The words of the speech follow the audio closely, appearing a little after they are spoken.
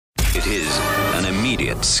It is an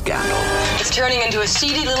immediate scandal. It's turning into a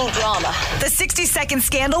seedy little drama. The 60-second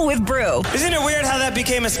scandal with Brew. Isn't it weird how that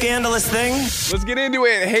became a scandalous thing? Let's get into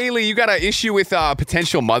it. Haley, you got an issue with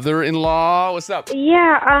potential mother-in-law. What's up?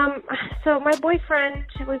 Yeah, so my boyfriend,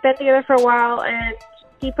 we've been together for a while, and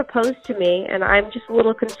he proposed to me, and I'm just a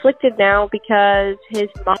little conflicted now because his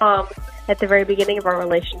mom, at the very beginning of our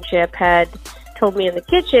relationship, had told me in the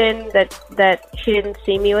kitchen that she didn't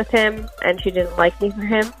see me with him, and she didn't like me for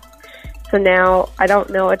him. So now I don't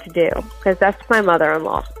know what to do, because that's my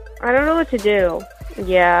mother-in-law. I don't know what to do.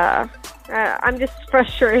 Yeah. I'm just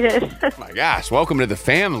frustrated. Oh my gosh, welcome to the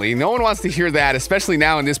family. No one wants to hear that, especially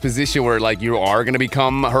now in this position where you are going to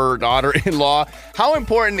become her daughter-in-law. How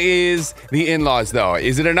important is the in-laws, though?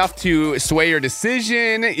 Is it enough to sway your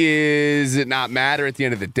decision? Is it not matter at the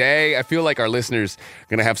end of the day? I feel like our listeners are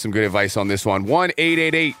going to have some good advice on this one.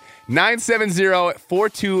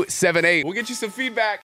 1-888-970-4278. We'll get you some feedback.